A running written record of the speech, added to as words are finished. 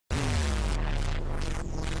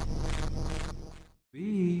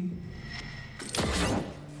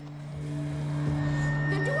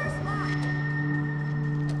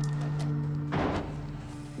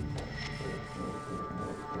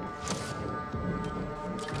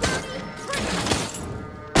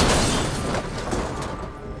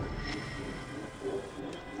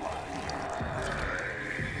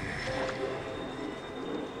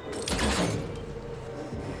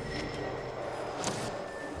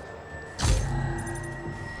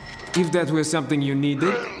If that were something you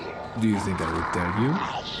needed, do you think I would tell you?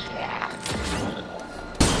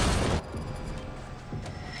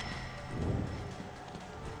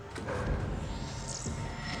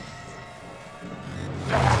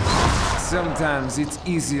 Sometimes it's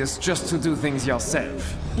easiest just to do things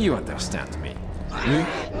yourself. You understand me. Hmm?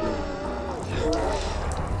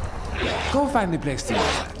 Go find a place to do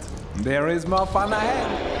that. There is more fun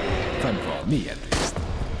ahead. Fun for me, at least.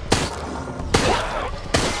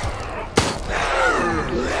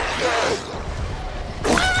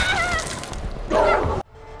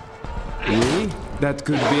 Oui, that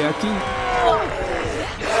could be a key.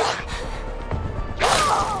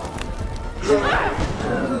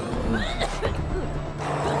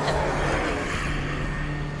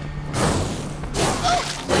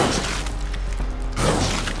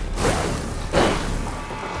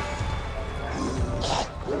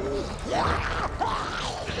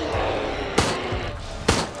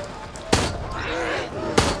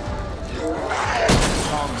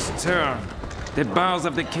 Turn. The bars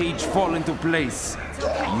of the cage fall into place. You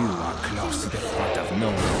are close to the point of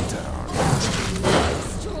no return.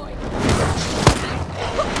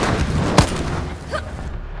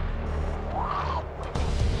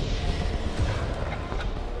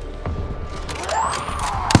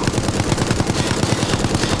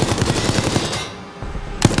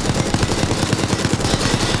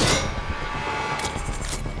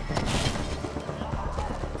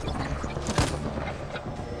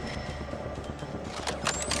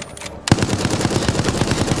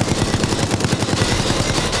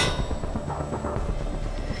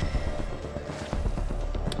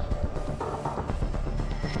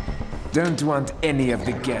 Don't want any of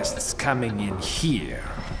the guests coming in here.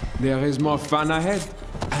 There is more fun ahead,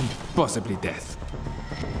 and possibly death.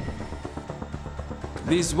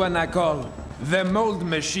 This one I call the mold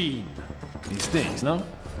machine. These things, no?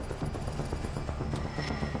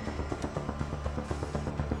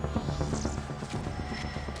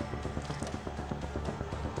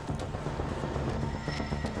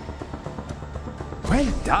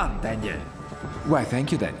 Well done, Daniel. Why,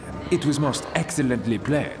 thank you, Daniel. It was most excellently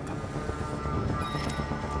played.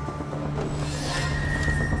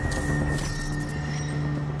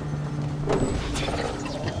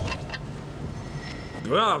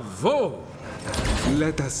 Bravo!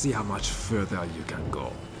 Let us see how much further you can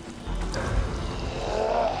go.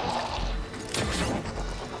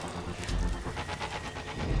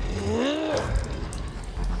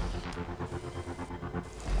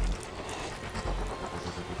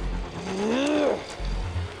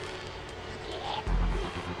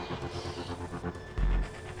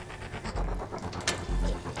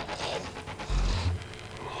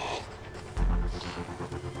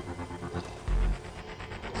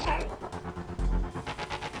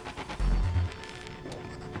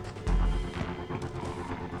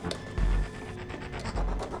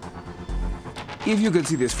 If you could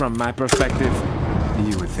see this from my perspective,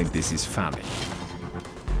 you would think this is funny.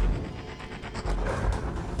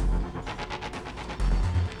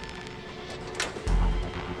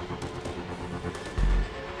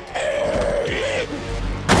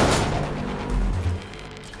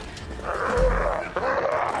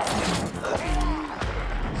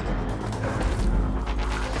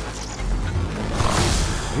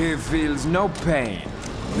 He feels no pain.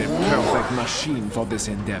 The perfect machine for this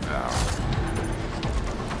endeavor.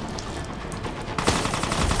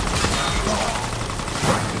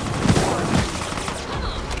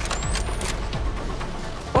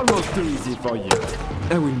 Almost too easy for you.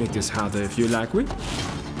 I will make this harder if you like, we.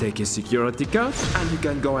 Take a security card, and you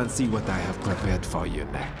can go and see what I have prepared for you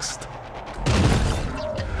next.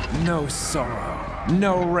 No sorrow,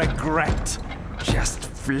 no regret. Just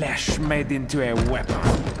flesh made into a weapon.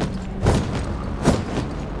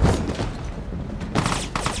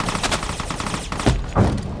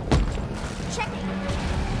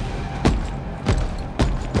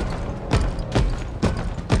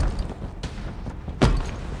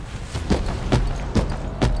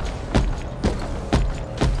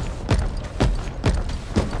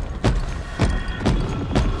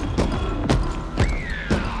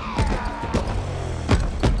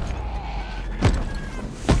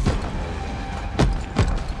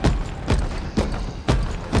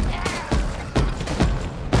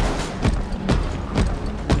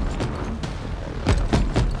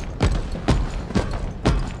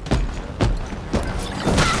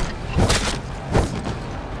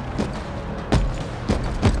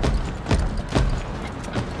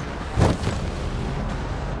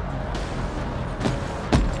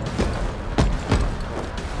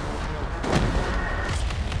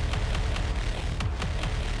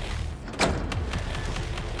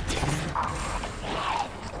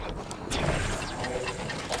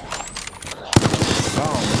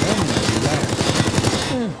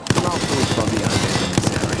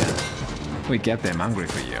 We kept them hungry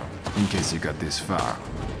for you, in case you got this far.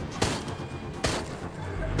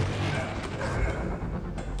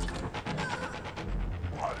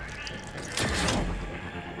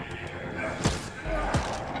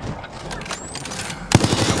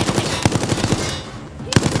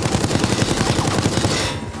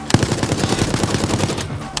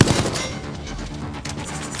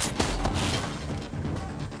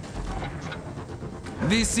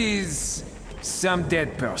 This is some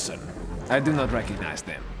dead person. I do not recognize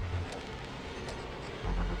them.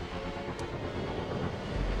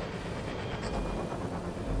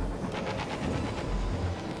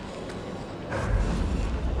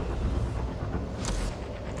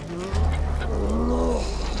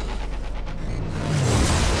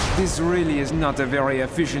 This really is not a very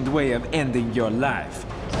efficient way of ending your life.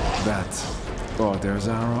 But orders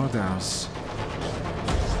are orders.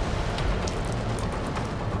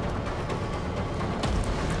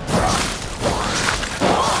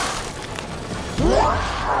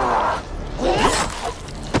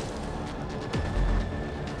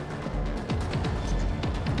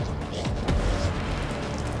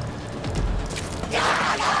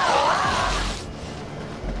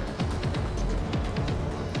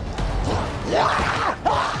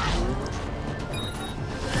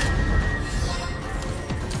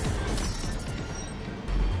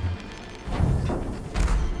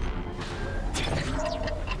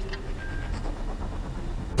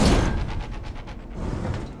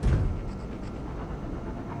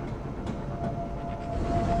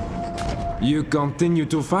 You continue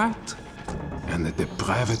to fight, and the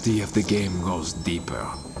depravity of the game goes deeper.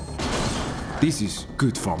 This is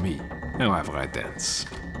good for me, however I dance.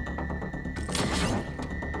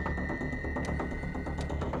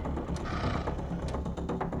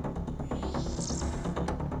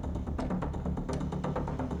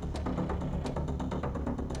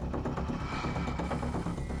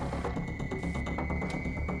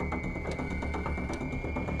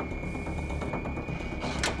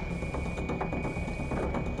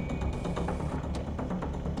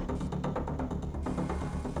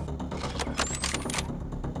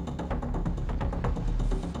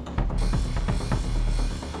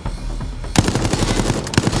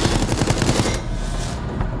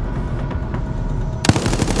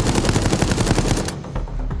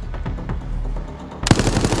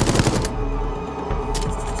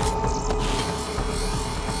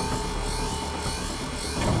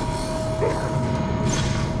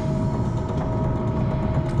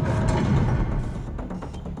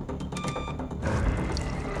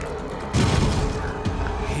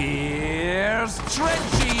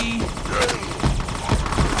 Trenchy!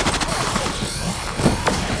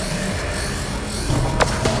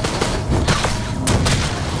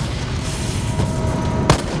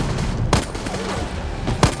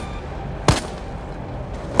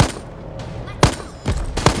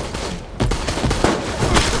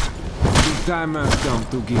 The time has come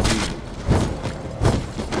to give in.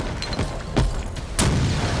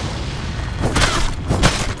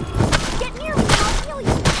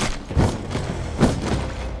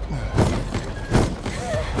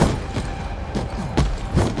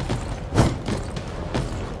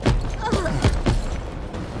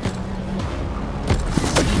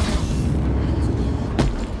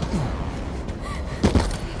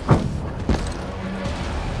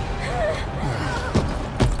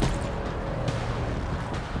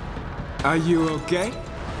 Are you okay?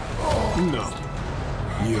 No,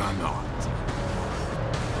 you are not.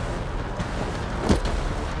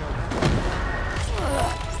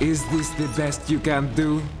 Is this the best you can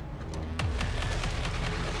do?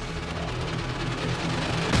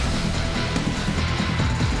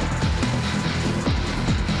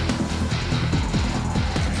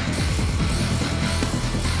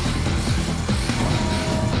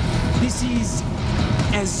 This is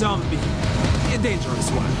a zombie. A dangerous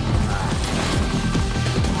one.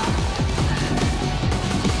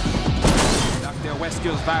 Dr.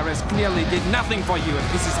 Wesker's virus clearly did nothing for you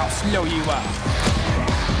if this is how slow you are.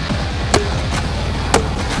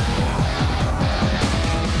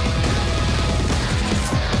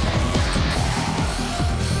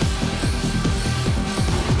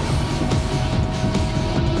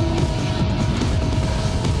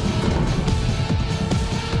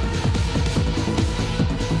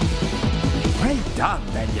 Well done,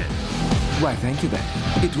 Daniel. Why, thank you then.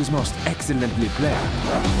 It was most excellently played.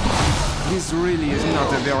 This really is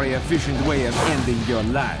not a very efficient way of ending your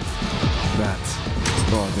life. But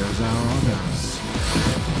orders are orders.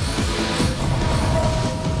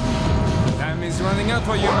 Time is running out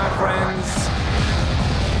for you, my friends.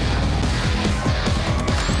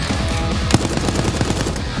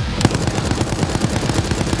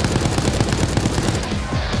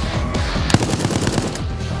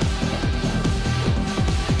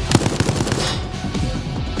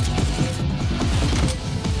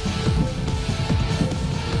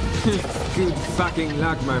 fucking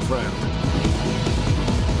luck, my friend.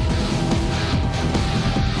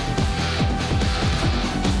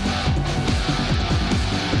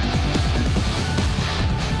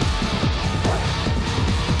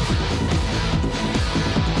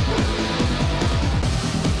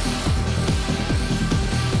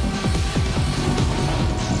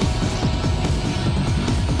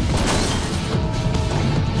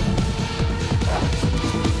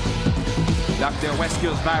 Dr.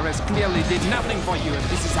 Wesker's virus clearly did nothing for you, and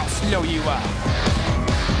this is how slow you are.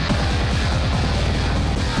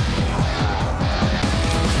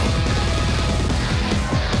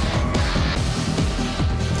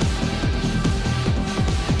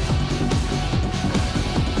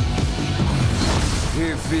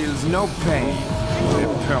 He feels no pain. The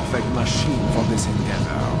perfect machine for this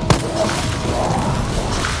endeavor.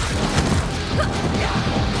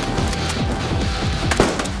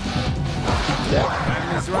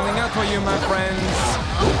 Time is running out for you, my friends.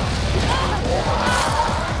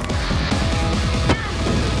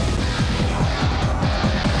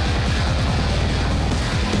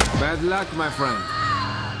 Bad luck, my friend.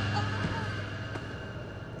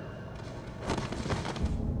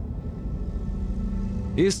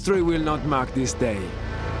 History will not mark this day.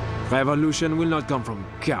 Revolution will not come from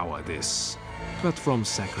cowardice, but from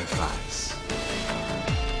sacrifice.